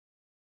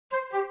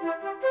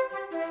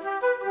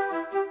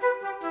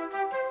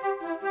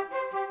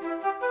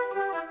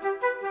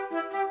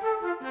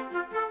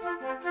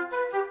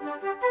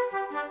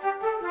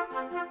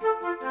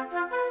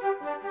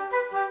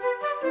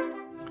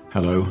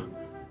Hello,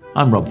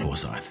 I'm Rob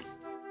Forsyth.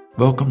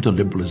 Welcome to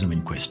Liberalism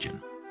in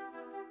Question.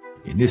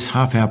 In this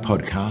half-hour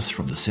podcast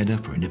from the Centre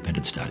for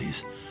Independent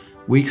Studies,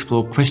 we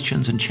explore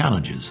questions and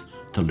challenges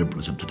to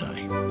liberalism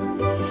today.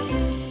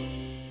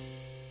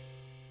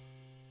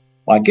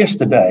 My guest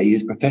today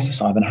is Professor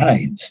Simon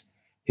Haines,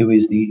 who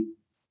is the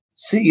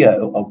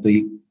CEO of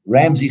the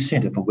Ramsay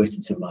Centre for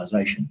Western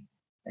Civilisation,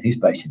 and he's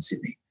based in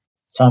Sydney.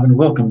 Simon,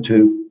 welcome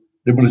to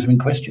Liberalism in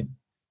Question.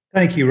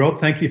 Thank you, Rob.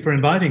 Thank you for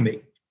inviting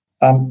me.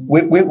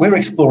 We're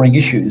exploring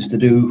issues to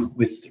do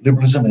with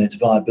liberalism and its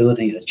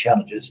viability and its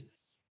challenges.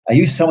 Are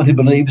you someone who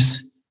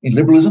believes in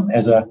liberalism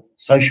as a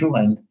social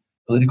and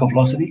political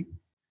philosophy?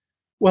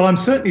 Well, I'm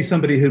certainly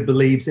somebody who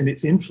believes in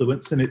its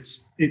influence and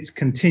its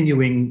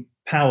continuing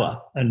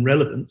power and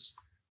relevance.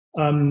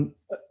 I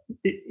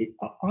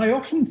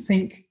often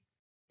think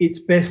it's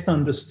best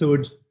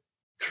understood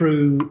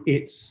through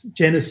its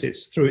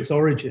genesis, through its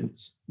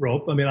origins,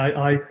 Rob. I mean,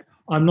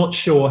 I'm not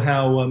sure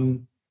how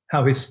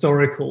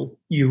historical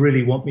you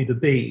really want me to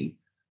be,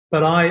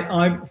 but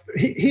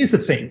here's the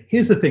thing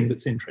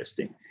that's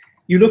interesting.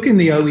 You look in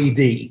the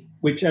OED,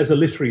 which as a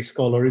literary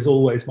scholar is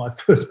always my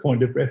first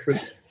point of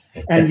reference,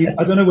 and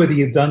I don't know whether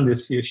you've done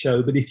this for your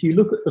show, but if you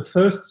look at the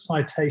first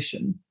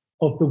citation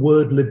of the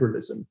word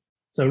liberalism,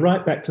 so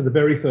right back to the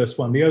very first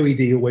one, the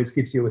OED always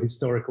gives you a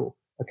historical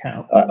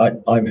account.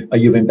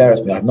 You've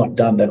embarrassed me. I've not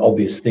done that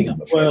obvious thing,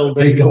 I'm afraid. Well,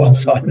 please go on,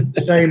 Simon.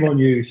 Shame on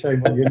you.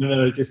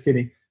 No, just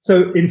kidding.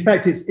 So, in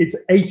fact, it's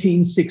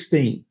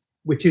 1816,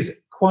 which is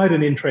quite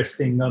an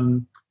interesting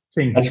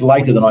thing. That's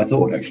later than I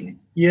thought, actually.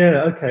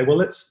 Yeah. Okay. Well,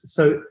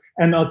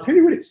 and I'll tell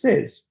you what it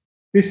says.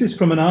 This is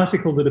from an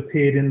article that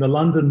appeared in the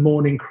London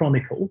Morning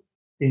Chronicle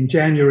in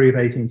January of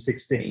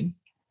 1816,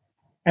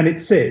 and it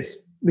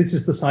says, this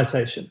is the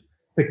citation: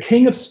 "The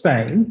King of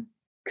Spain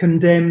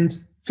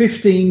condemned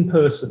 15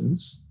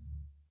 persons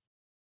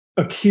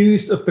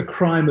accused of the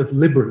crime of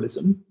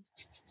liberalism,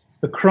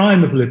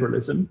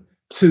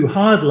 to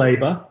hard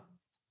labour,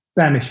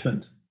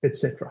 banishment,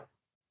 etc."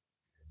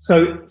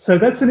 So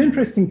that's an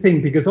interesting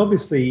thing, because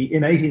obviously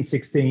in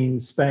 1816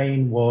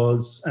 Spain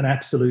was an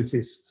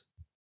absolutist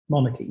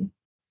monarchy,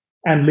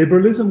 and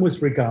liberalism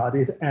was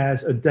regarded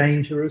as a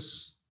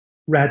dangerous,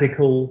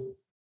 radical,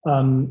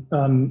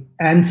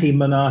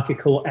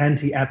 anti-monarchical,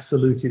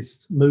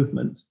 anti-absolutist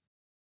movement.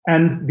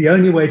 And the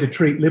only way to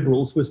treat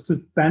liberals was to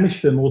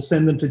banish them or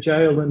send them to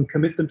jail and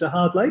commit them to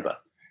hard labour.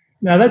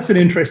 Now, that's an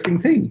interesting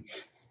thing.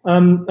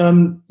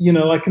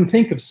 I can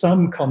think of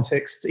some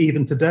contexts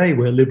even today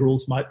where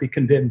liberals might be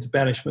condemned to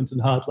banishment and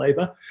hard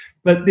labour,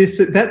 but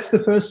that's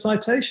the first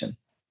citation.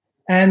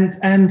 And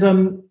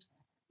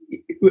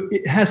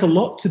it has a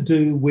lot to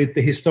do with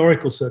the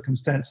historical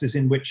circumstances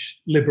in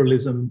which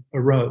liberalism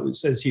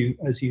arose, as you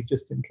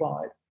just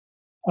implied.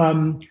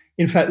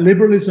 In fact,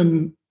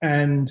 liberalism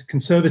and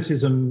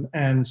conservatism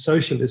and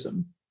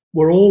socialism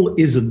were all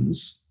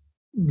isms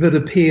that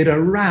appeared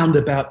around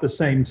about the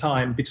same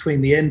time,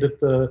 between the end of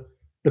the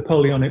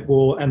Napoleonic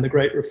War and the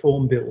Great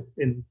Reform Bill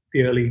in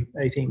the early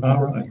 1800s.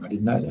 Oh, right. I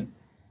didn't know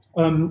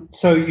that.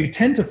 So you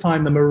tend to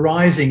find them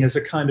arising as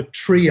a kind of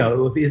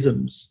trio of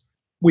isms,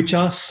 which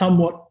are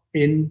somewhat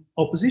in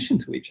opposition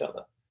to each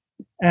other.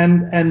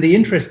 And the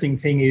interesting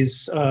thing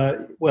is,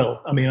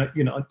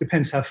 it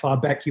depends how far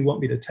back you want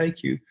me to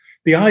take you.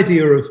 The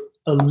idea of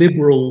a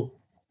liberal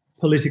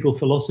political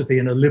philosophy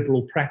and a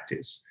liberal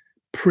practice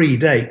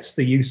predates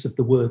the use of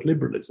the word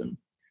liberalism.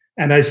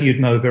 And as you'd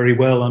know very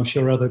well, I'm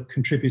sure other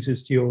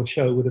contributors to your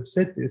show would have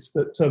said this,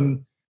 that the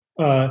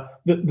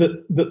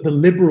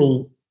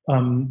liberal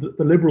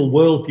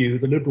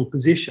worldview, the liberal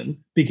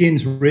position,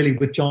 begins really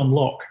with John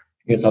Locke.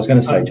 Yes, I was going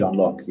to say John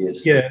Locke.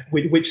 Yes. Yeah,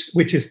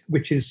 which is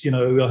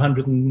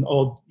 100 and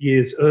odd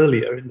years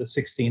earlier, in the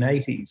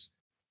 1680s,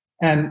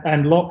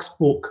 and Locke's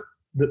book,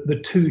 the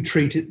two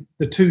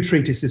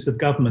treatises of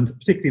government,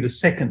 particularly the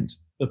second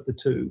of the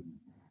two,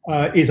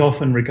 is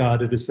often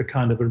regarded as the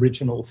kind of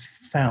original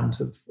fount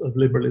of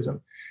liberalism.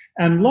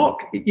 And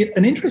Locke,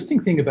 an interesting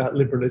thing about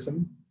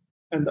liberalism,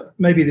 and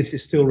maybe this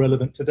is still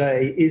relevant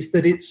today, is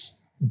that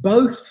it's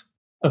both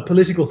a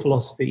political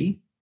philosophy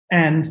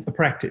and a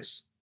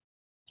practice.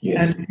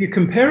 Yes. And if you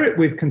compare it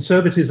with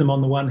conservatism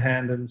on the one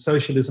hand and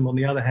socialism on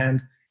the other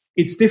hand,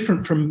 it's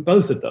different from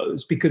both of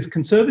those, because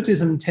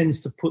conservatism tends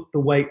to put the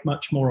weight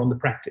much more on the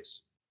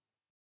practice.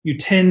 You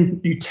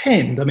tend,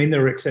 I mean,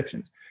 there are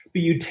exceptions,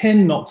 but you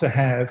tend not to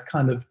have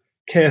kind of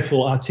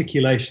careful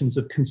articulations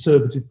of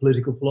conservative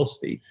political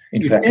philosophy.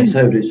 In fact,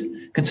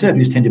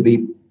 conservatives tend to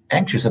be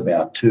anxious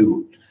about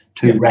too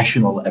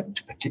rational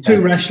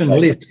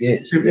rationalists.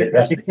 Yes,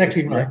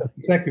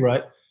 exactly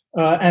right.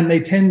 And they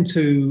tend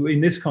to,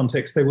 in this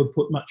context, they would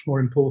put much more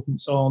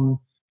importance on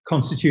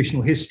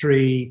constitutional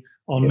history,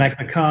 on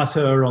Magna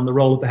Carta, on the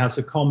role of the House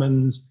of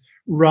Commons,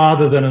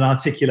 rather than an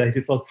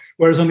articulated philosophy.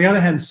 Whereas, on the other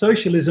hand,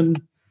 socialism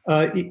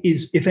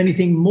is, if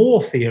anything,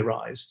 more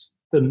theorized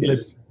than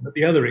liberalism at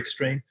the other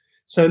extreme.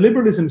 So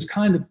liberalism is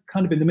kind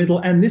of in the middle,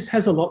 and this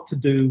has a lot to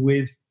do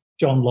with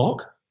John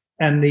Locke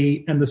and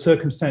the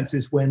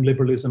circumstances when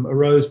liberalism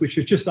arose, which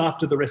was just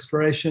after the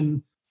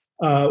Restoration.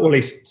 or at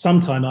least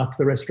sometime after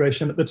the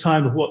Restoration, at the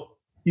time of what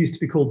used to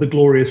be called the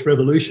Glorious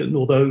Revolution,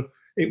 although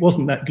it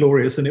wasn't that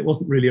glorious and it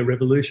wasn't really a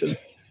revolution.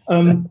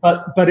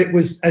 But it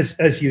was,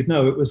 as you'd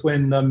know, it was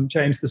when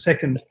James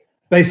II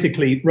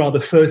basically rather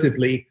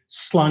furtively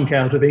slunk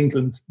out of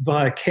England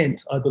via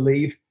Kent, I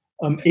believe,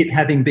 it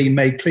having been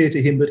made clear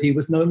to him that he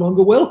was no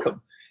longer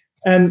welcome.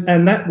 And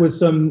that was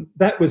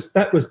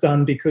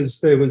done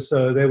because there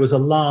was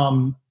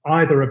alarm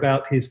either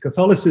about his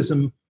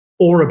Catholicism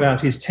or about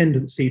his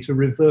tendency to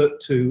revert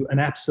to an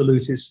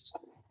absolutist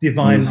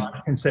divine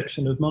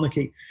conception of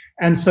monarchy.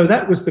 And so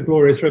that was the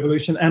Glorious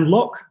Revolution. And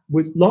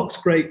Locke's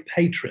great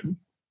patron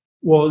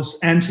was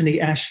Anthony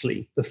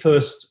Ashley, the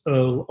first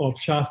Earl of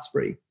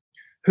Shaftesbury,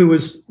 who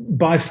was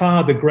by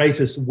far the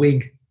greatest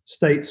Whig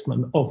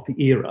statesman of the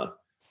era.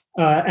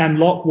 And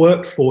Locke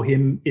worked for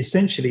him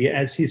essentially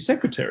as his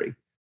secretary,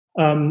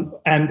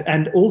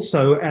 and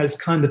also as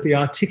kind of the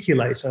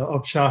articulator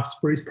of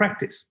Shaftesbury's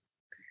practice.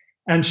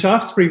 And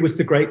Shaftesbury was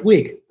the great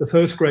Whig, the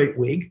first great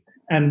Whig,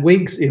 and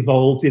Whigs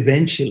evolved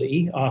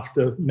eventually,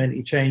 after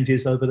many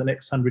changes over the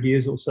next 100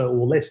 years or so,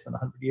 or less than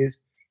 100 years,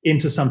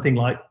 into something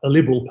like a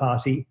Liberal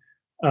Party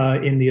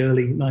in the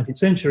early 19th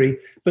century.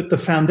 But the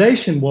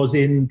foundation was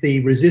in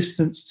the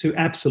resistance to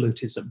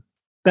absolutism.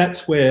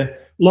 That's where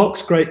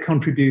Locke's great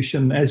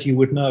contribution, as you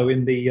would know,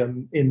 in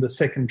the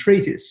second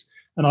treatise,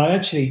 and I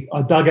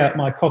dug out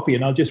my copy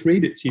and I'll just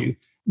read it to you.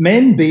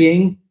 Men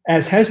being,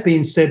 as has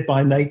been said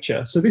by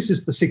nature, so this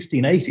is the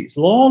 1680s,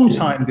 long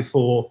time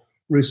before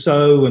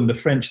Rousseau and the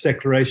French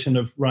Declaration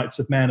of Rights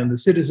of Man and the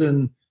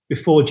Citizen,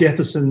 before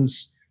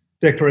Jefferson's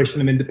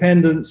Declaration of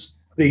Independence,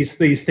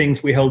 these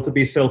things we held to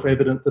be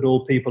self-evident that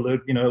all people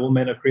are, all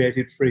men are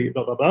created free,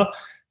 blah, blah, blah.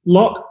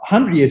 Locke,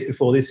 100 years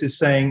before this, is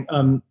saying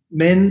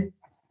men,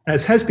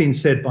 as has been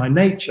said by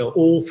nature,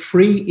 all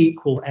free,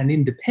 equal, and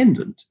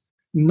independent.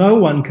 No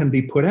one can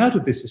be put out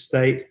of this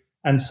estate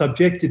and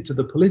subjected to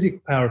the political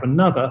power of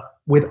another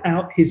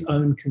without his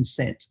own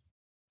consent.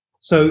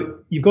 So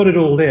you've got it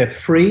all there,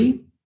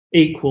 free,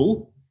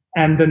 equal,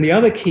 and then the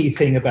other key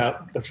thing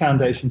about the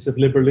foundations of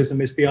liberalism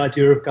is the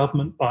idea of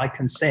government by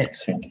consent.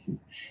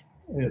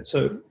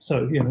 So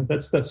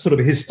that's sort of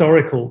a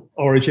historical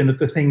origin of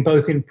the thing,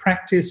 both in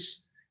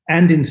practice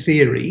and in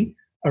theory.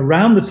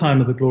 Around the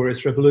time of the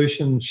Glorious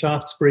Revolution,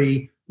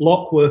 Shaftesbury,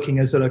 Locke working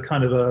as a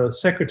kind of a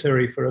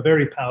secretary for a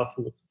very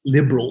powerful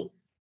liberal,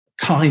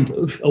 kind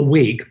of a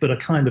Whig, but a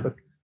kind of an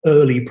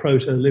early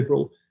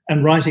proto-liberal,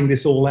 and writing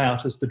this all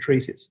out as the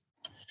treatise.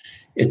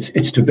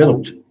 It's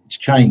developed, it's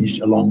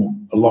changed a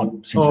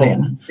lot since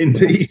then.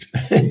 Indeed.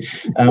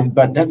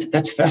 But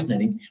that's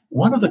fascinating.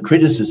 One of the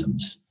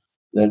criticisms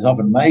that is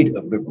often made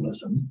of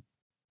liberalism,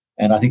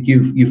 and I think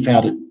you've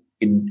found it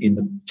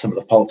in some of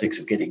the politics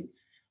of getting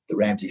the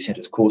Ramsay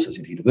Centre's courses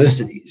in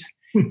universities,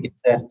 is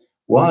that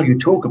while you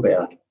talk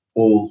about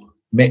all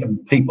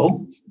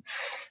people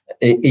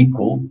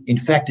equal, in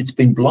fact, it's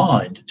been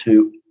blind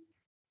to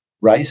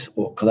race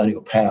or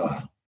colonial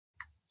power,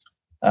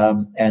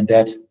 and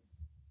that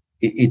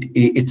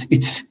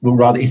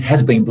it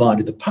has been blind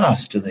in the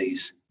past to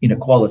these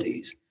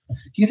inequalities.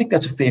 Do you think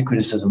that's a fair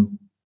criticism?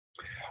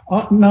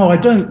 No, I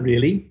don't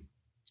really.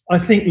 I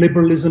think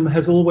liberalism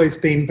has always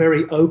been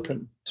very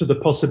open to the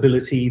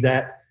possibility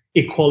that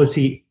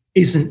equality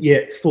isn't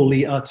yet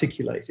fully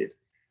articulated.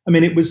 I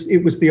mean, it was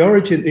the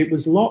origin, it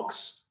was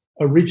Locke's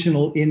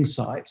original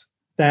insight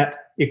that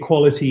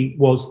equality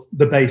was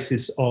the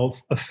basis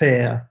of a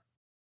fair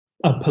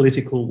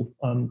political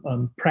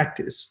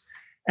practice.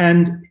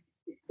 And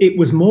it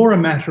was more a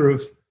matter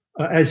of,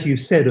 as you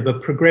said, of a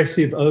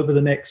progressive, over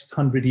the next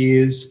 100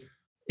 years,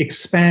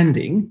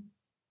 expanding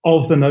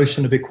of the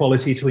notion of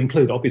equality to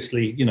include,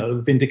 obviously,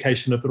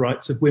 vindication of the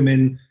rights of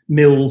women,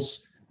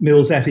 Mill's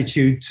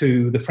attitude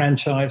to the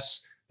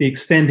franchise, the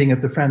extending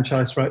of the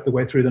franchise right the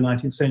way through the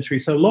 19th century.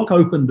 So Locke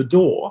opened the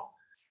door,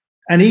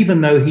 and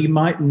even though he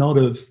might not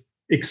have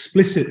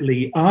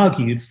explicitly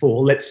argued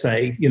for, let's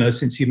say,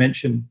 since you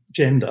mentioned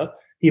gender,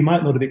 he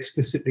might not have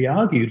explicitly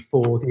argued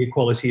for the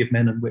equality of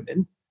men and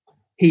women,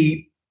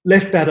 he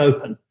left that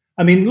open.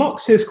 I mean, Locke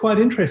says quite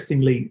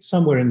interestingly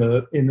somewhere in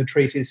the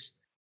treatise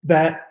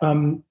that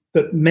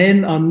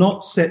men are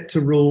not set to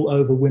rule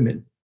over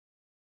women,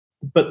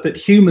 but that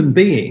human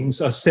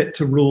beings are set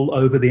to rule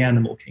over the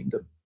animal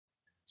kingdom.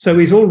 So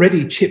he's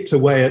already chipped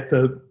away at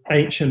the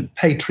ancient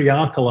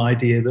patriarchal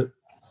idea that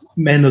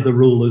men are the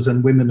rulers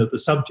and women are the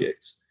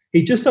subjects.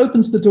 He just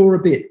opens the door a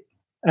bit.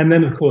 And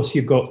then, of course,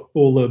 you've got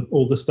all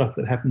the stuff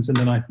that happens in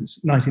the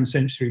 19th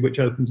century, which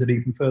opens it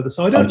even further.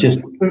 So I don't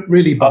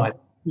really buy it.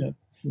 Yeah.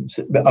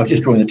 I was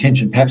just drawing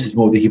attention, perhaps it's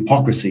more the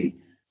hypocrisy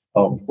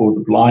or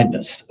the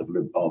blindness of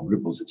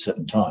liberals at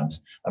certain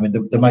times. I mean,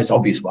 the most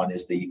obvious one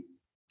is the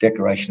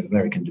Declaration of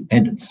American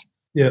Independence,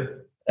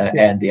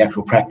 and the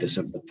actual practice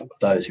of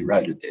those who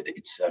wrote it.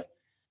 It's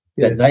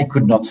that they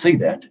could not see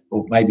that,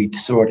 or maybe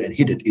saw it and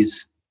hid it,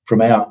 is,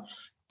 from our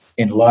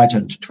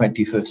enlightened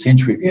 21st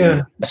century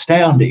view,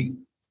 astounding.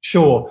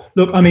 Sure.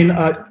 Look, I mean,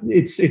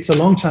 it's a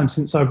long time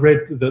since I've read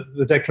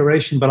the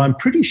Declaration, but I'm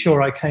pretty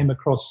sure I came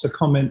across a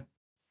comment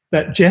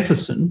that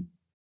Jefferson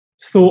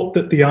thought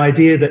that the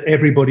idea that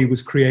everybody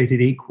was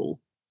created equal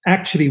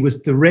actually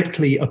was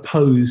directly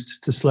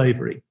opposed to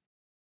slavery.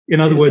 In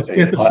other words,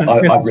 Jefferson,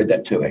 I've read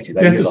that too,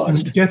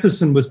 actually.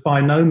 Jefferson was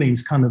by no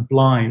means kind of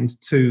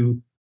blind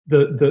to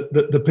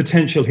the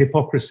potential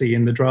hypocrisy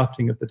in the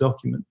drafting of the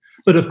document.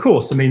 But of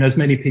course, I mean, as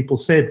many people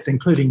said,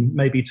 including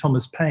maybe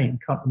Thomas Paine,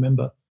 can't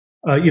remember,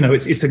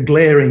 it's a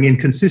glaring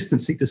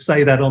inconsistency to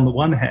say that on the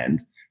one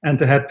hand and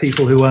to have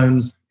people who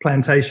own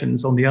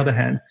plantations on the other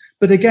hand.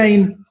 But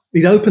again,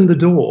 it opened the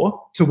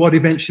door to what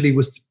eventually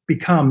was to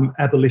become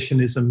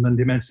abolitionism and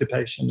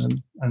emancipation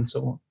and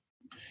so on.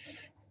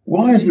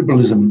 Why has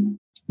liberalism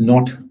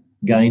not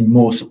gained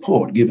more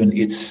support, given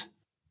its,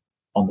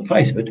 on the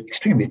face of it,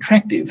 extremely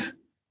attractive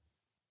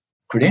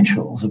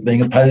credentials of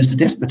being opposed to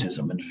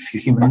despotism and for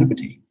human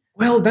liberty?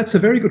 Well, that's a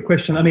very good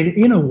question. I mean,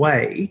 in a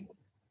way,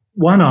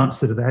 one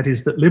answer to that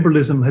is that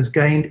liberalism has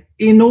gained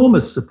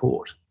enormous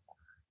support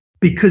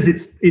because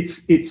it's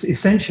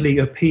essentially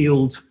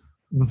appealed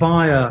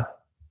via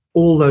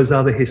all those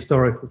other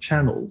historical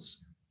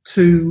channels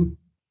to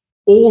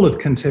all of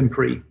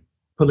contemporary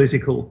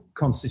political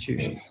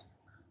constitutions.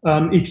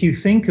 If you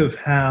think of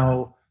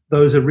how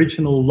those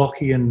original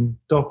Lockean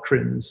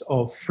doctrines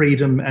of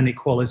freedom and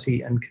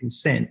equality and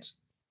consent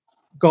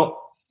got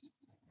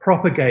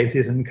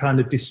propagated and kind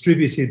of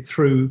distributed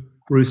through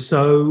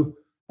Rousseau,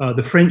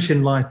 the French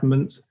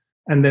Enlightenment,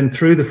 and then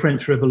through the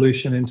French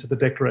Revolution into the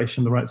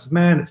Declaration of the Rights of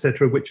Man,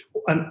 etc.,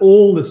 and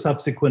all the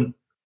subsequent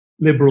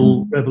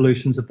liberal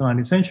revolutions of the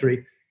 19th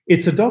century,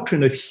 it's a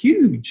doctrine of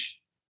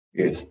huge,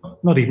 yes,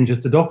 not even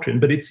just a doctrine,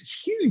 but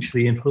it's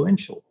hugely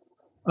influential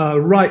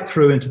right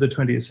through into the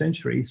 20th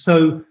century.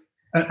 So,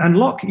 and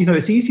Locke,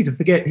 it's easy to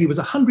forget he was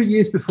 100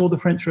 years before the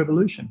French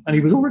Revolution, and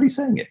he was already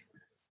saying it.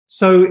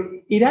 So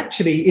it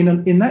actually,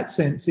 in that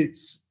sense,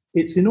 it's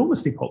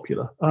enormously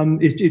popular.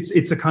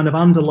 It's a kind of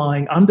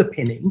underlying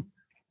underpinning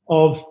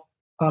of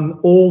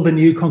all the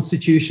new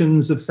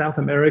constitutions of South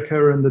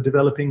America and the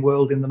developing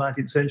world in the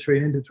 19th century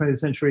and into the 20th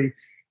century.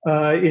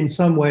 In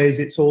some ways,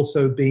 it's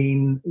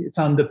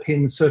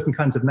underpinned certain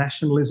kinds of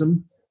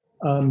nationalism,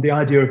 the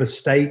idea of a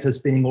state as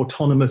being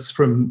autonomous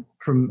from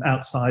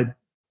outside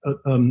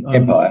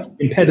empire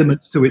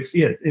impediments to its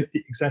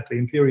exactly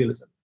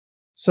imperialism.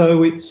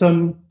 So it's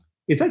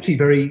actually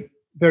very,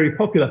 very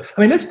popular.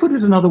 I mean, let's put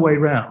it another way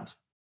round.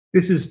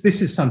 This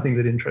is something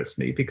that interests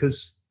me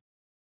because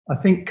I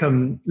think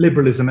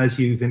liberalism, as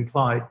you've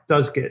implied,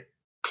 does get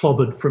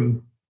clobbered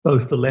from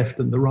both the left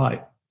and the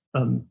right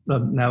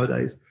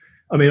nowadays.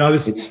 I mean,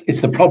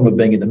 It's the problem of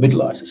being in the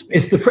middle, I suspect.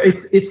 It's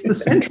the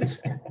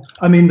centrist thing.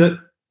 I mean, that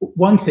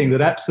one thing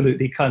that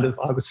absolutely kind of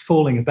I was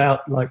falling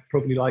about,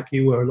 probably like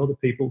you or a lot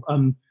of people,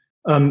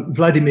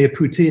 Vladimir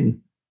Putin,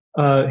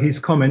 his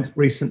comment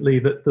recently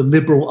that the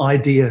liberal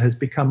idea has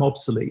become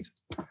obsolete.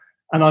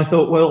 And I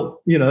thought,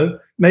 well,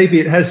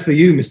 maybe it has for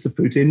you, Mr.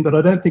 Putin, but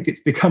I don't think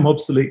it's become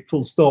obsolete,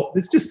 full stop.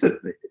 It's just an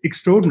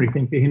extraordinary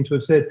thing for him to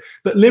have said.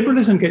 But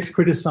liberalism gets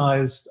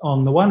criticized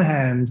on the one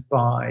hand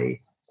by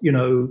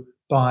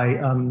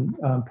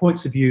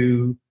points of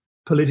view,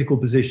 political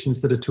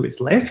positions that are to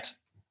its left,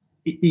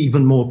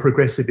 even more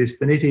progressivist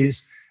than it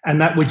is.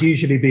 And that would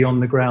usually be on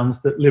the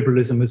grounds that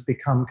liberalism has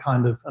become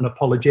kind of an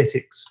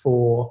apologetics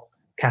for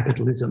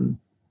capitalism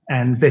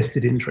and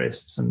vested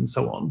interests and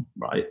so on,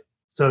 right?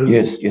 So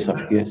yes.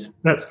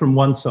 That's from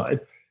one side.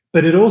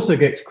 But it also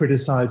gets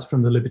criticized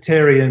from the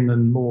libertarian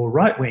and more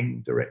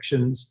right-wing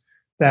directions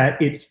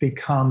that it's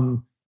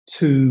become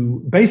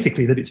too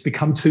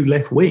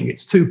left-wing.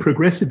 It's too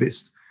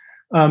progressivist.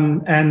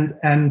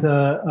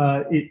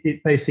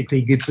 It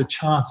basically gives a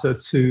charter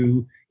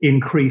to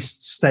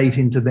increased state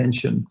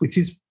intervention, which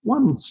is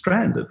one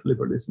strand of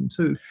liberalism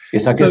too.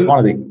 Yes, I guess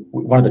one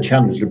of the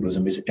challenges of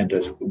liberalism is, and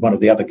one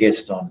of the other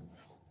guests on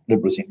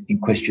liberalism in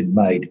question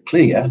made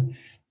clear,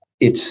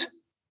 it's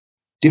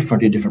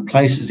different in different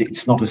places.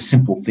 It's not a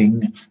simple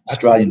thing.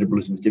 Australian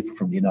liberalism is different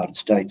from the United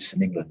States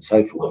and England and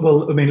so forth.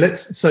 Well, I mean,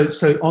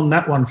 so on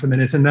that one for a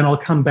minute, and then I'll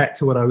come back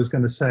to what I was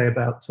going to say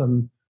about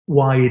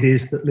why it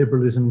is that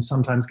liberalism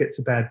sometimes gets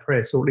a bad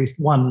press, or at least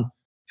one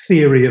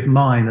theory of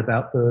mine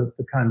about the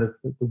kind of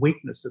the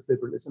weakness of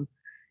liberalism.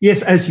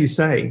 Yes, as you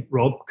say,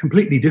 Rob,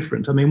 completely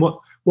different. I mean,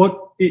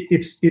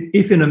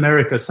 if in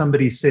America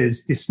somebody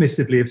says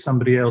dismissively of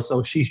somebody else,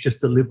 oh, she's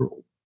just a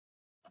liberal,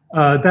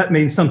 that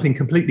means something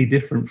completely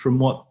different from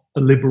what a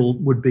liberal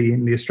would be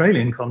in the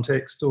Australian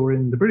context or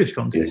in the British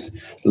context.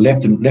 Yes,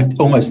 left,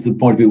 almost to the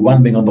point of view,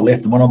 one being on the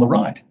left and one on the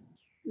right.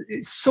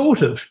 It's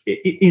sort of,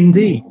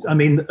 indeed. I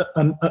mean,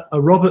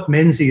 a Robert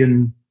Menzies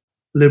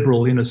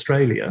liberal in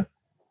Australia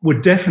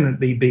would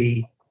definitely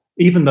be,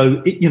 even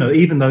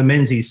though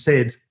Menzies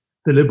said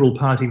the Liberal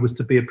Party was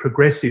to be a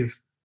progressive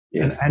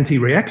and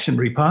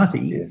anti-reactionary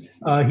party,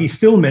 he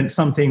still meant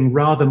something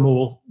rather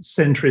more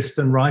centrist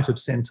and right of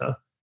centre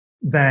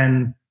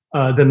than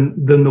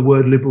the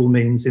word liberal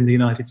means in the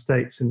United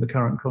States in the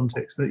current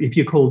context. If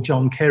you call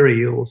John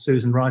Kerry or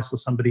Susan Rice or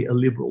somebody a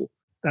liberal,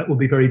 that would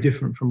be very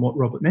different from what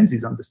Robert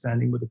Menzies'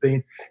 understanding would have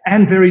been,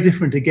 and very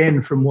different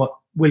again from what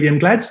William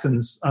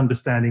Gladstone's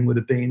understanding would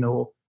have been,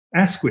 or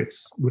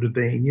Asquith's would have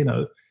been,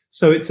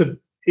 So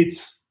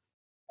it's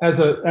as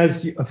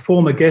a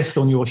former guest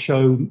on your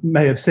show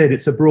may have said,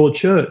 it's a broad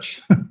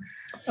church.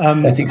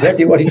 That's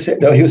exactly what he said.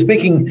 No, he was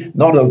speaking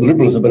not of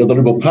liberalism, but of the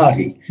Liberal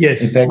Party.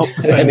 Yes. In fact,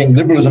 having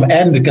liberalism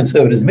and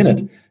conservatism in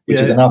it,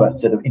 which is another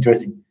set of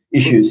interesting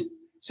issues.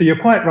 So you're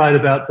quite right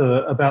about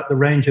the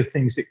range of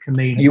things it can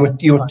mean. I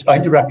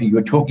interrupted you. You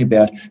were talking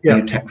about being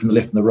attacked from the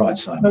left and the right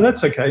side. No,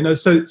 that's okay. No,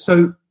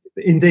 so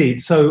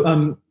indeed.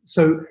 So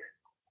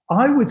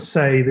I would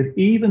say that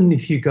even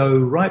if you go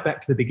right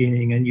back to the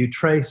beginning and you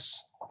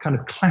trace kind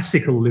of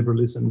classical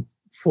liberalism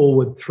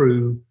forward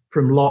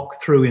from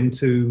Locke through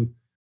into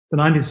the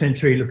 19th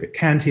century, look at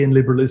Kantian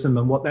liberalism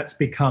and what that's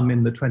become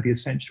in the 20th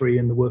century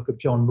in the work of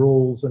John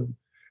Rawls, and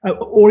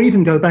or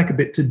even go back a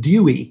bit to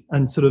Dewey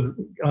and sort of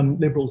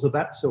liberals of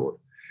that sort.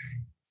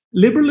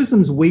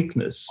 Liberalism's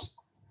weakness,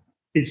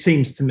 it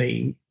seems to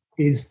me,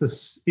 is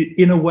this,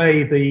 in a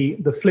way,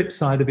 the flip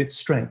side of its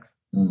strength,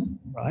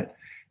 right?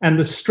 And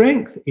the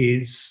strength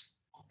is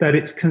that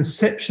its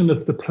conception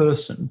of the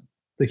person,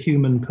 the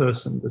human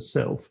person, the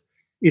self,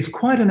 is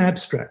quite an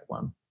abstract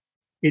one.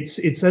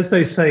 It's as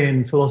they say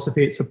in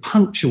philosophy, it's a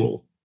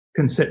punctual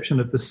conception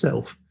of the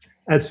self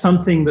as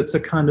something that's a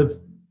kind of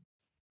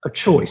a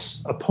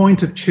choice, a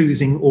point of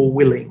choosing or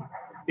willing.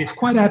 It's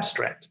quite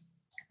abstract.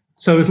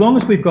 So as long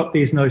as we've got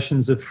these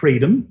notions of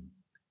freedom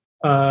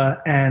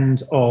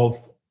and of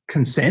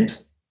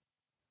consent,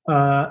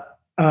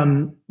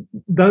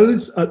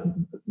 those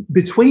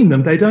between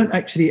them, they don't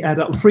actually add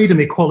up. Freedom,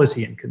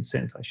 equality, and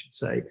consent, I should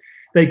say.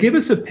 They give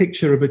us a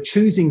picture of a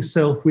choosing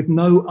self with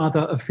no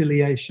other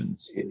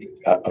affiliations.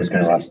 I was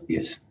going to ask,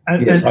 yes.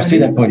 Yes, I see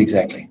that point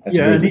exactly. That's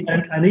a really good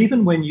point. And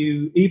even when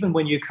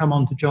you come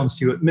on to John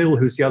Stuart Mill,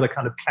 who's the other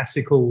kind of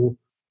classical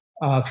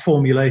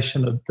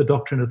formulation of the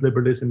doctrine of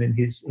liberalism in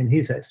his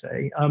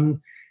essay,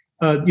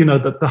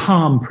 that the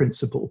harm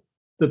principle,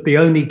 that the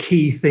only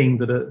key thing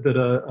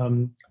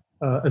that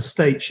a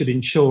state should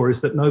ensure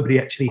is that nobody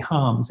actually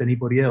harms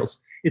anybody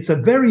else. It's a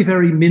very,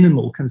 very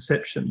minimal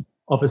conception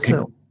of a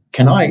self.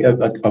 Can I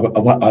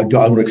want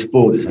to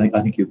explore this. I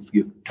think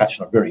you've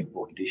touched on a very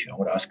important issue. I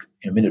want to ask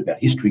in a minute about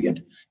history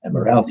and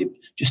morality.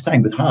 Just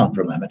staying with harm for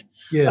a moment.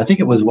 Yeah. I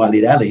think it was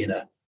Walid Ali in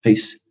a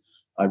piece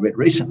I read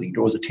recently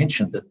draws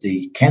attention that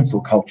the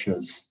cancel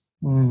culture's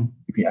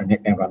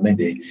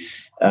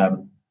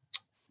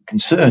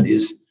concern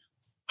is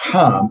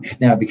harm has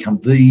now become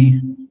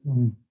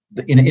in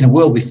a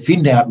world with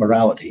thinned out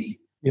morality.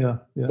 Yeah.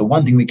 The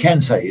one thing we can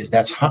say is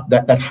that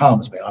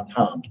harms me. I'm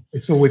harmed.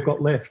 It's all we've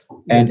got left.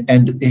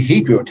 And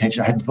he drew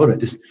attention. I hadn't thought of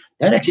this.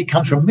 That actually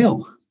comes from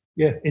Mill.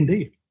 Yeah,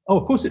 indeed. Oh,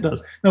 of course it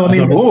does. No, I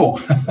mean,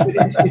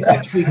 it's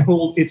actually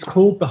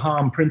called the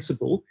harm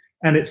principle,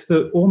 and it's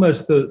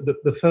almost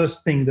the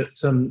first thing that.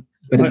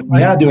 But it's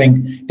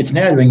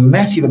now doing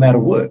massive amount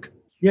of work.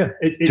 Yeah,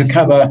 to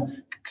cover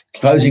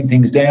closing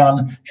things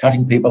down,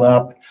 shutting people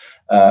up,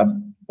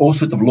 all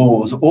sorts of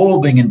laws, all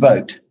being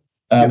invoked.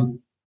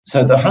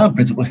 So the harm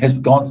principle has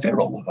gone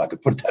feral, if I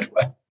could put it that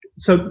way.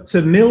 So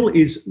Mill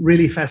is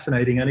really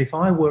fascinating. And if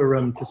I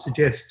were to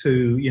suggest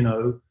to,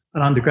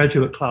 an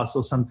undergraduate class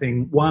or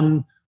something,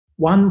 one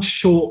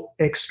short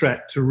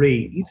extract to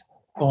read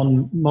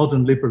on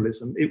modern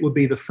liberalism, it would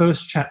be the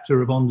first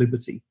chapter of On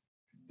Liberty.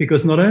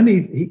 Because not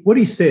only what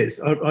he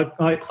says,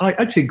 I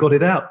actually got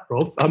it out,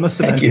 Rob. I must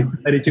have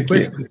anticipated your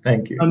question.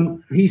 Thank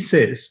you. He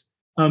says,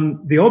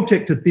 the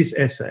object of this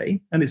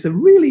essay, and it's a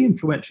really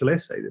influential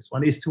essay, this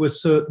one, is to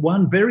assert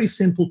one very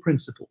simple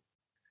principle.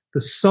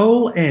 The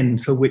sole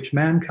end for which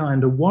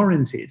mankind are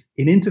warranted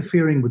in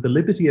interfering with the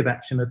liberty of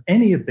action of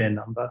any of their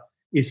number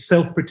is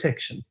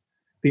self-protection.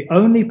 The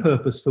only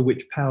purpose for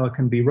which power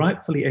can be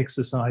rightfully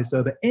exercised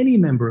over any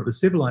member of a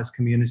civilized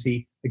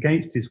community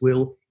against his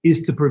will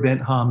is to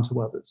prevent harm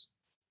to others.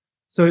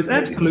 So it's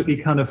absolutely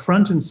kind of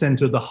front and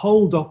center. The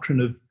whole doctrine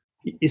of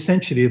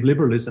essentially of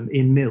liberalism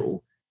in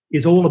Mill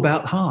is all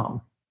about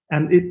harm.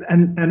 And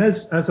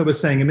as I was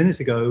saying a minute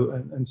ago,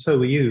 and so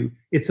were you,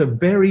 it's a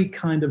very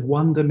kind of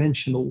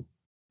one-dimensional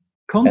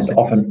concept.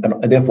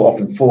 And therefore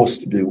often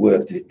forced to do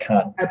work that it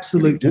can't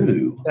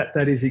do.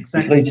 That is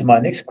exactly. Which leads to my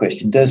next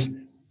question.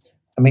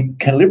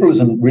 Can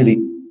liberalism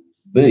really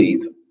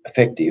be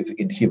effective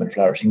in human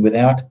flourishing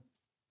without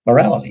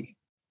morality?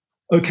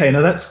 Okay,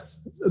 now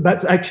that's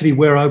actually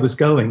where I was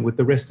going with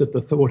the rest of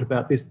the thought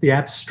about this, the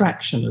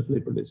abstraction of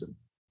liberalism.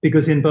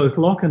 Because in both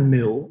Locke and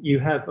Mill, you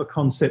have a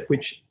concept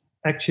which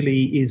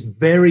actually is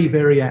very,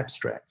 very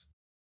abstract.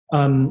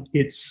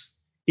 It's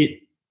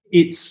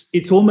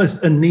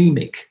almost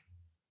anemic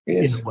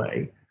in a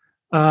way.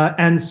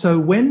 And so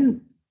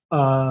when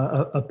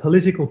a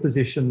political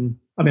position,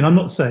 I'm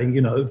not saying,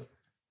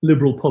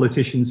 liberal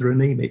politicians are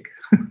anemic,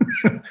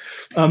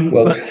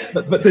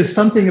 but there's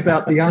something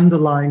about the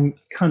underlying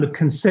kind of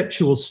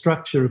conceptual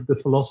structure of the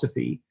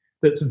philosophy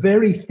that's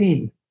very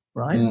thin.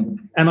 Right.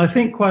 And I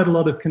think quite a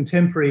lot of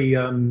contemporary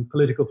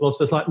political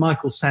philosophers like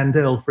Michael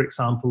Sandel, for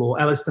example,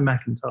 or Alistair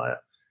McIntyre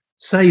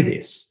say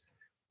this.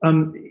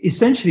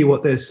 Essentially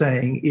what they're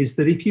saying is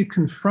that if you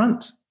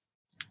confront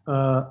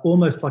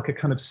almost like a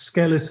kind of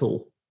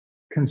skeletal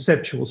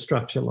conceptual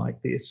structure like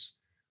this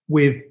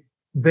with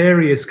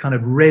various kind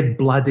of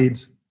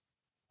red-blooded,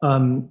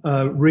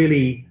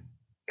 really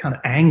kind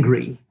of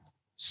angry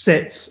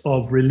sets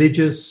of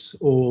religious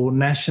or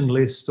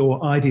nationalist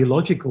or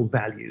ideological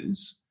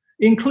values,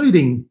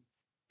 including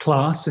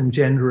class and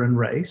gender and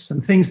race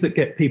and things that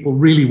get people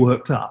really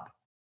worked up.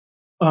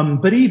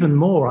 But even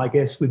more, I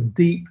guess, with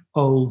deep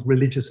old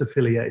religious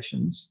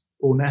affiliations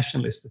or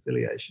nationalist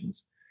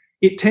affiliations,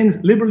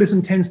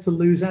 liberalism tends to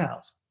lose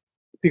out,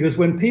 because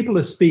when people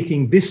are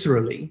speaking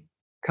viscerally,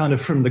 kind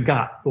of from the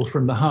gut or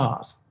from the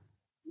heart,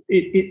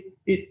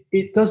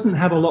 it doesn't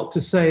have a lot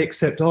to say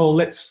except, oh,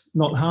 let's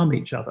not harm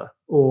each other,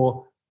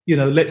 or,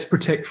 let's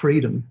protect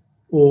freedom,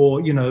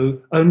 or,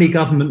 only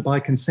government by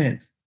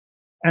consent.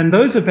 And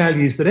those are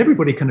values that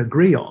everybody can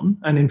agree on,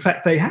 and in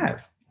fact they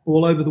have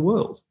all over the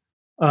world.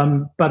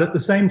 But at the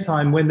same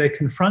time, when they're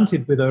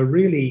confronted with a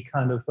really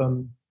kind of,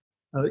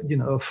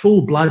 a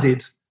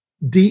full-blooded,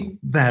 deep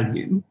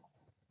value,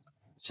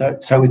 so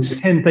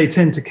it's they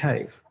tend to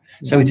cave.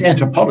 So its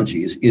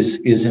anthropology is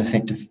in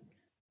effect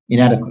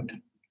inadequate.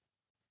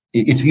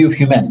 Its view of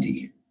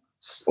humanity,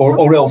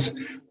 or else,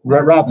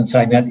 rather than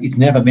saying that, it's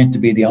never meant to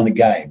be the only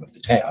game of the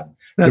town.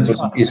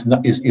 Liberalism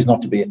is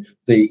not to be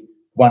the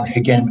one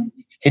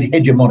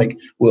hegemonic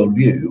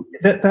worldview.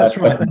 That's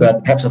right.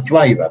 But perhaps a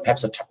flavour,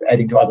 perhaps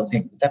adding to other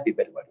things. Would that be a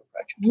better way to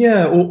approach it?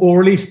 Yeah,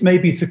 or at least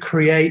maybe to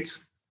create,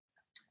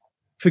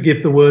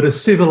 forgive the word, a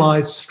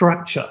civilised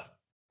structure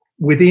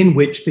within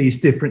which these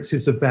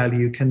differences of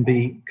value can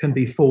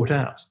be fought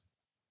out.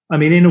 I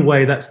mean, in a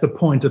way, that's the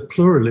point of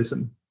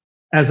pluralism,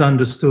 as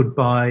understood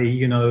by,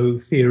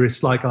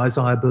 theorists like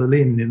Isaiah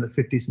Berlin in the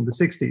 50s and the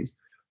 60s.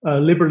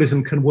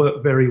 Liberalism can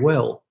work very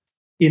well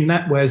in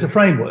that way as a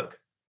framework,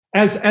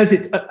 as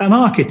it's an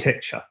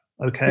architecture,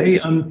 okay,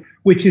 yes.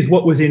 Which is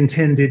what was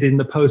intended in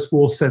the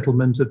post-war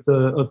settlement of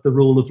the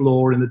rule of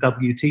law in the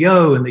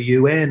WTO and the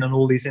UN and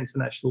all these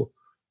international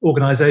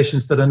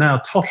organisations that are now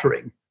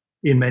tottering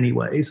in many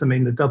ways. I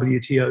mean, the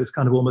WTO is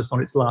kind of almost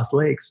on its last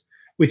legs,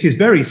 which is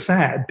very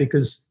sad,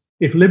 because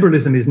if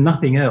liberalism is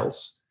nothing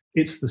else,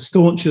 it's the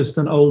staunchest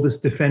and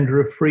oldest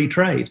defender of free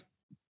trade.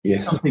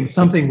 Yes.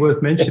 Something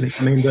worth mentioning.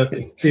 I mean,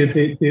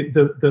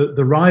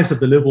 the rise of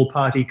the Liberal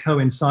Party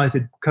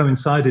coincided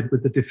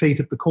with the defeat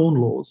of the Corn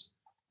Laws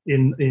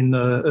in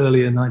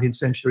earlier 19th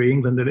century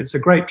England, and it's a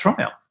great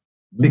triumph,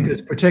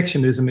 because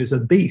protectionism is a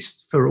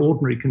beast for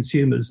ordinary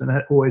consumers, and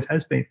it always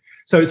has been.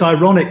 So it's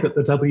ironic that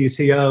the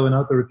WTO and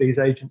other of these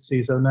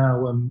agencies are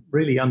now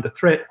really under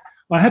threat.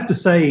 I have to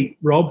say,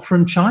 Rob,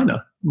 from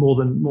China more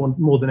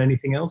than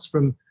anything else,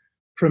 from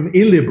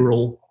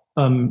illiberal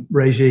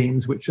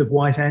regimes which have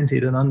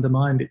white-anted and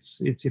undermined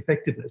its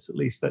effectiveness. At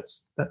least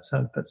that's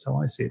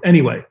how I see it.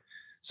 Anyway,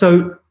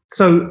 so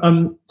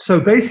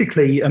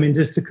basically, I mean,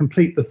 just to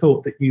complete the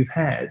thought that you've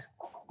had,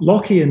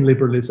 Lockean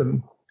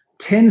liberalism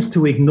tends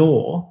to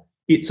ignore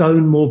its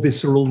own more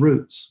visceral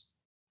roots,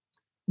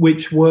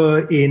 which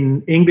were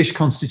in English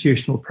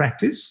constitutional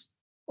practice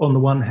on the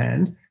one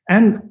hand,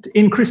 and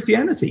in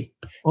Christianity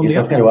on the other.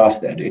 I was going to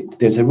ask that.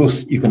 There's a real,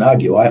 you can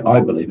argue,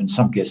 I believe, and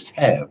some guests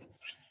have,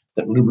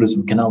 that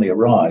liberalism can only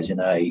arise in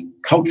a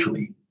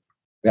culturally,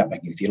 without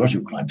making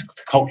theological claims,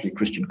 culturally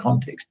Christian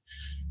context,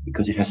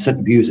 because it has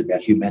certain views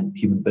about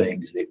human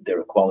beings, their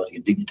equality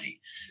and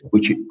dignity,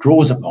 which it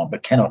draws upon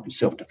but cannot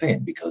itself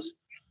defend, because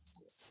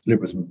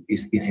liberalism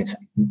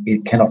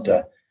it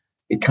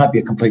can't be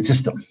a complete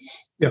system.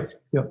 Yeah.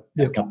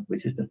 A complete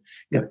system.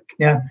 Yeah.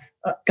 Now,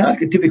 can I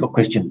ask a difficult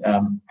question?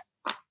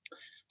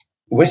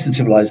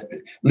 Liberalism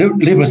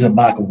is a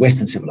mark of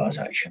Western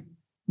civilization.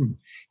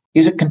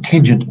 Is it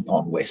contingent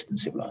upon Western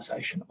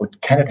civilization, or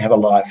can it have a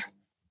life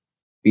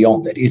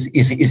beyond that? Is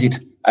it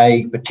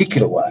a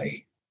particular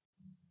way,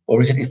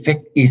 or is it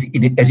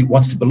as it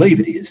wants to believe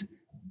it is,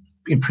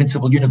 in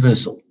principle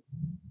universal?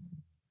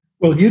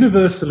 Well,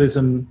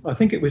 universalism, I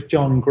think it was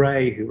John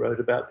Gray who wrote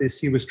about this.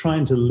 He was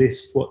trying to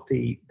list what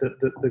the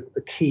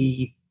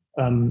key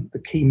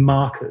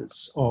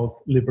markers of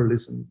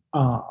liberalism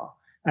are,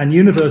 and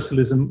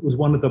universalism was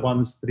one of the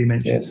ones that he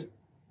mentioned. Yes.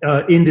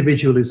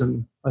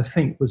 Individualism, I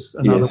think, was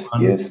another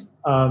one. Yes.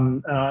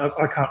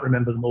 I can't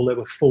remember them all. There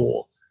were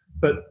four,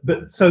 but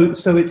so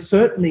it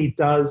certainly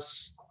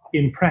does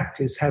in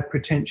practice have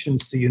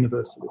pretensions to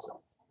universalism.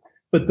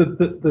 But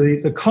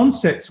the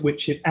concepts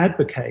which it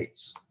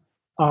advocates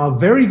are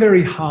very,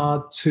 very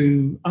hard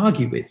to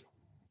argue with.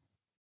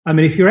 I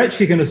mean, if you're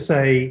actually going to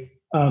say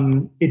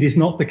it is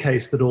not the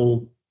case that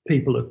all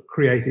people are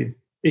created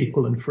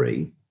equal and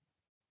free,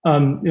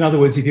 in other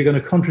words, if you're going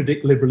to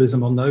contradict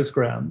liberalism on those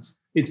grounds,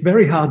 it's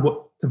very hard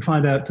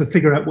to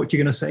figure out what you're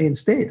going to say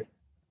instead.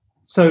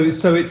 So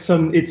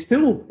it's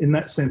still in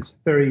that sense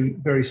very,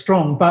 very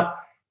strong, but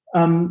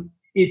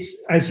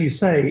it's, as you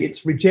say,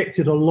 it's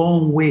rejected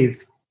along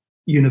with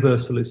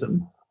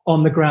universalism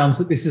on the grounds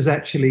that this is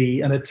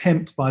actually an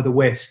attempt by the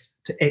West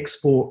to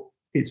export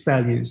its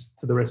values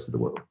to the rest of the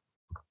world.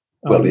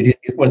 Well,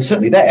 it's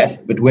certainly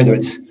that, but whether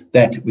it's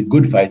that with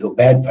good faith or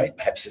bad faith,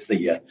 perhaps is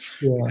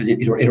because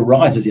it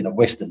arises in a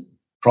Western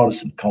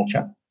Protestant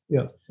culture.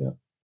 Yeah.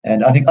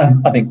 And I think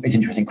it's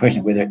an interesting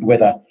question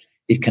whether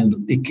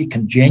it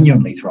can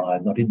genuinely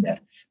thrive, not in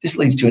that. This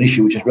leads to an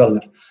issue which is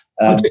relevant.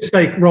 I'll just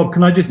say, Rob,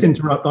 can I just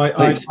interrupt?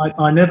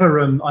 I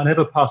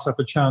never pass up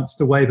a chance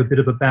to wave a bit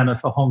of a banner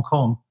for Hong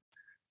Kong.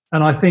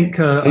 And I think...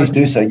 Please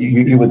do so.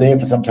 You were there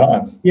for some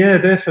time. Yeah,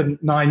 there for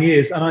 9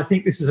 years. And I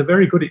think this is a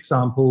very good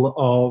example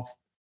of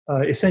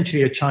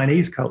essentially a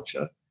Chinese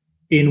culture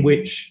in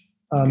which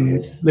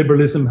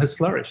liberalism has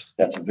flourished.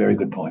 That's a very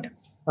good point.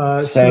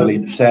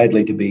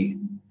 Sadly to be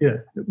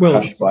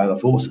crushed by other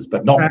forces,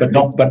 but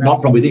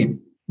not from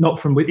within. Not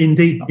from within,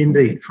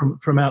 indeed,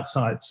 from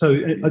outside. So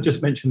I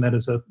just mentioned that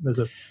as a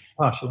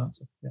partial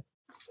answer. Yeah.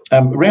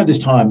 Around this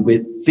time,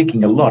 we're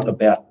thinking a lot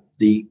about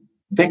the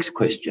vexed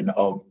question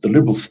of the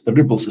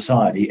liberal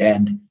society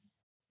and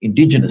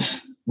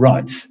Indigenous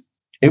rights.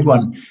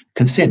 Everyone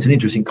can sense an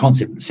interesting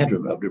concept at the centre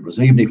of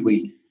liberalism, even if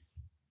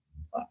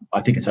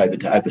I think it's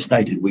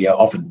overstated. We are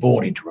often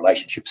born into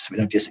relationships. We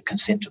don't just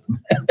consent to them.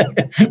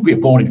 We are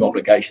born into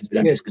obligations. We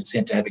don't just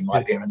consent to having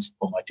my parents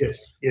or my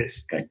parents.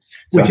 Yes. Okay.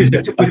 So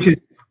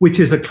which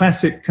is a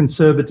classic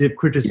conservative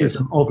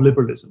criticism of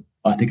liberalism.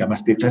 I think I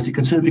must be a classic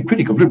conservative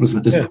critic of liberalism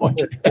at this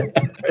point.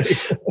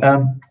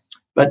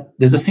 But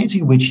there's a sense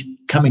in which,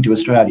 coming to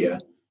Australia,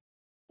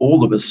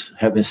 all of us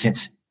have, in a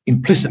sense,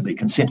 implicitly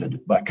consented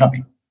by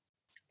coming.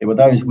 There were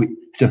those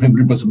to whom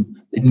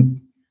liberalism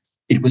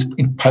it was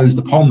imposed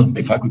upon them,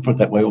 if I could put it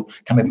that way, or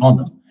come upon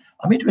them.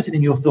 I'm interested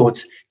in your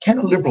thoughts. Can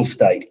a liberal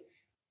state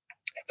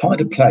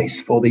find a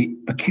place for the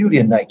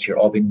peculiar nature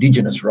of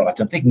Indigenous rights?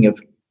 I'm thinking of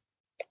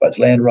both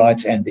land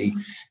rights and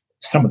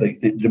some of the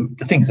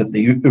things that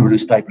the Uluru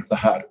Statement of the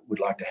Heart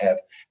would like to have.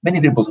 Many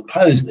liberals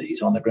oppose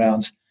these on the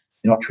grounds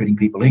they're not treating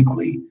people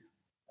equally.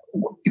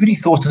 Have you any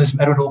thoughts on this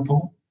matter at all,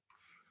 Paul?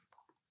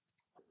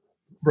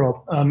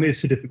 Rob,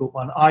 it's a difficult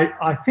one.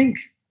 I think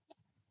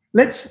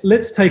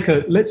let's take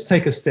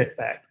a step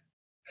back.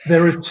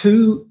 There are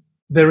two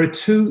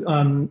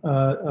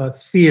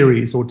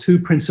theories or two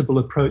principal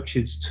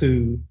approaches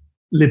to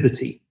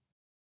liberty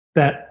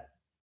that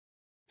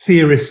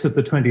theorists of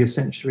the 20th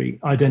century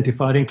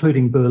identified,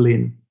 including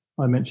Berlin,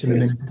 I mentioned a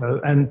minute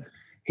ago, and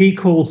he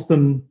calls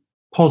them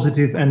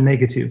positive and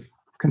negative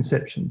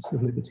conceptions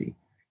of liberty.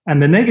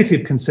 And the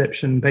negative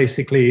conception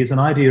basically is an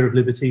idea of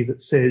liberty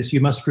that says you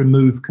must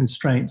remove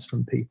constraints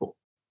from people.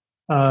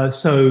 And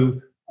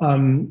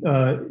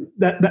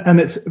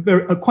it's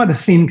quite a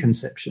thin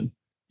conception.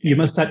 You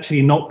must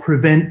actually not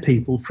prevent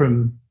people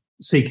from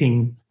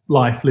seeking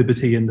life,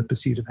 liberty, and the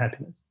pursuit of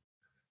happiness.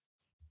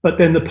 But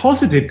then the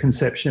positive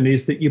conception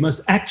is that you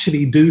must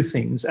actually do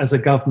things as a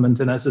government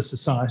and as a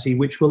society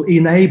which will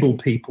enable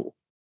people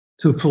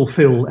to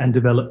fulfill and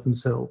develop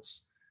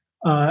themselves.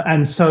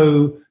 And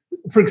so,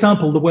 for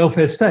example, the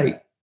welfare state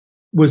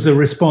was a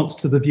response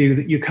to the view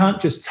that you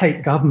can't just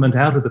take government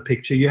out of the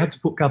picture. You have to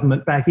put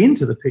government back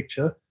into the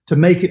picture to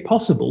make it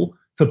possible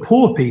for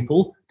poor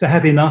people to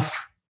have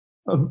enough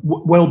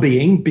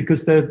well-being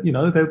because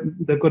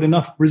they've got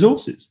enough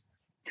resources.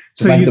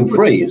 To make them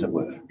free, as it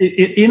were.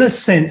 In a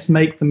sense,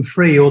 make them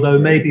free, although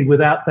maybe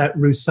without that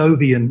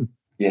Rousseauvian.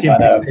 Yes, I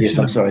know. Yes,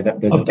 I'm sorry.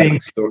 There's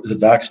a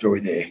dark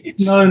story there.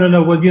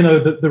 No. Well,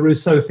 the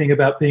Rousseau thing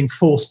about being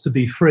forced to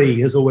be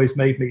free has always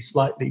made me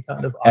slightly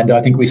kind of. And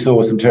I think we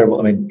saw some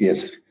terrible.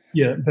 Yes.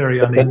 Yeah, very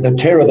uneasy. The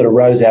terror that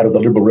arose out of the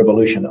liberal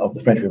revolution, of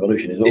the French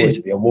Revolution, is always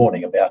to be a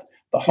warning about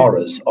the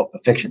horrors of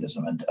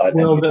perfectionism and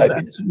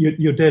utopianism.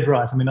 You're dead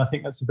right. I mean, I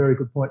think that's a very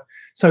good point.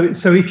 So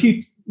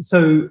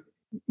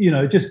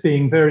just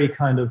being very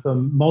kind of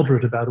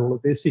moderate about all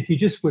of this, if you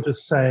just were to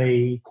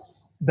say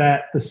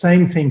that the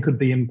same thing could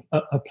be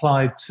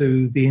applied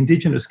to the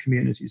Indigenous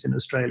communities in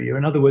Australia.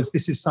 In other words,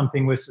 this is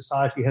something where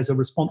society has a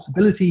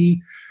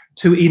responsibility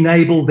to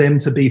enable them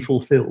to be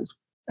fulfilled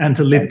and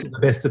to live to the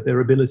best of their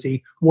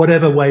ability,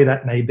 whatever way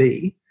that may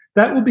be.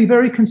 That would be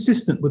very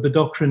consistent with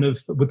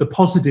the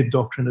positive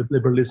doctrine of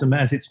liberalism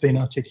as it's been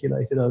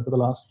articulated over the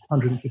last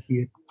 150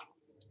 years.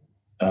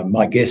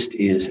 My guest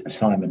is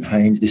Simon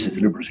Haines. This is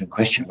the Liberalism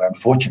Question. We're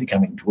unfortunately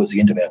coming towards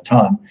the end of our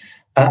time.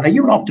 Are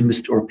you an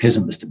optimist or a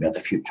pessimist about the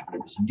future of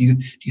liberalism? Do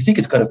you think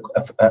it's got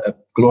a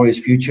glorious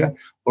future,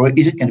 or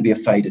is it going to be a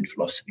faded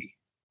philosophy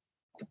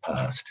of the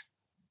past?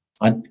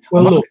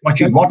 What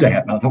you want to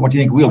happen, I thought, what do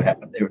you think will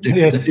happen?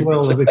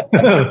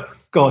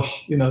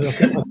 Gosh, I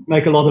could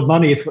make a lot of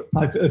money if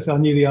I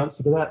knew the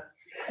answer to that.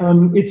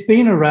 It's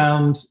been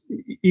around,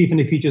 even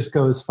if you just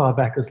go as far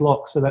back as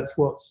Locke, so that's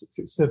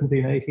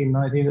 17, 18,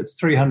 19, it's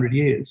 300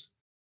 years,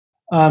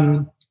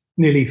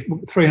 nearly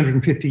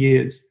 350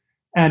 years,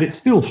 and it's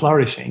still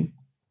flourishing.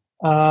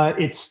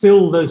 It's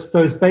still,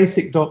 those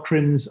basic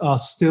doctrines are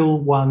still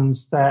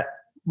ones that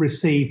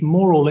receive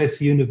more or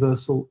less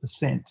universal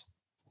assent.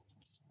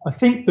 I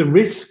think the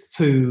risk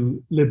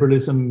to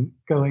liberalism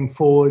going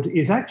forward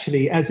is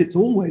actually, as it's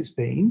always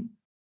been,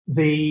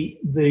 the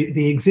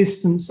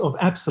existence of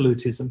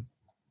absolutism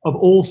of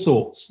all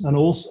sorts and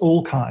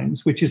all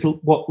kinds, which is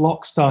what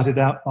Locke started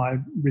out by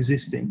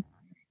resisting.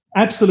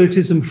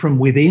 Absolutism from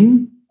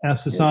within our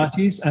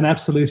societies and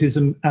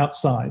absolutism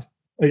outside,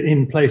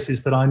 in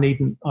places that I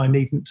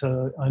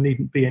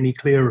needn't be any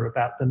clearer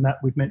about than that.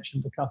 We've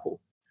mentioned a couple.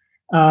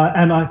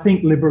 And I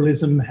think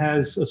liberalism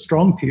has a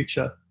strong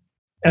future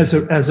as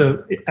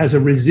a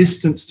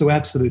resistance to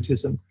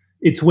absolutism.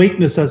 Its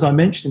weakness, as I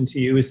mentioned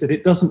to you, is that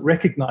it doesn't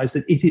recognise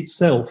that it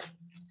itself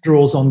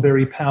draws on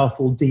very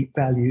powerful, deep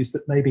values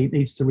that maybe it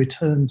needs to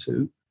return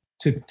to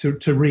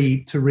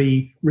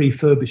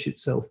refurbish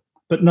itself.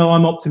 But no,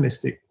 I'm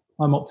optimistic.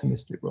 I'm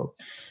optimistic, Rob.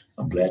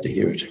 I'm glad to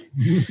hear it.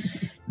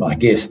 My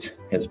guest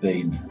has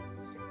been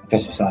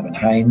Professor Simon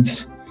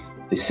Haines,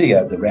 the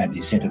CEO of the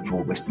Ramsay Centre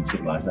for Western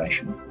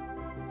Civilisation.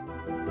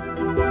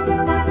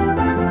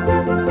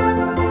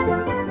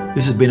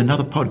 This has been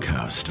another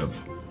podcast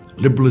of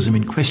Liberalism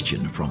in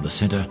Question from the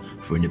Centre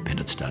for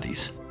Independent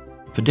Studies.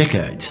 For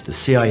decades, the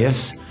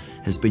CIS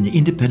has been the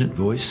independent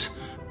voice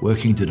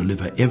working to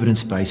deliver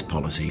evidence-based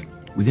policy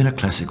within a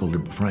classical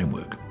liberal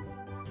framework.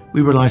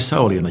 We rely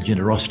solely on the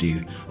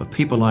generosity of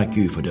people like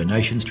you for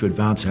donations to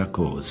advance our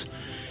cause.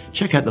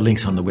 Check out the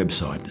links on the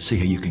website to see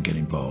how you can get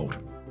involved.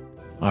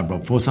 I'm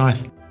Rob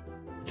Forsyth.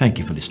 Thank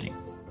you for listening.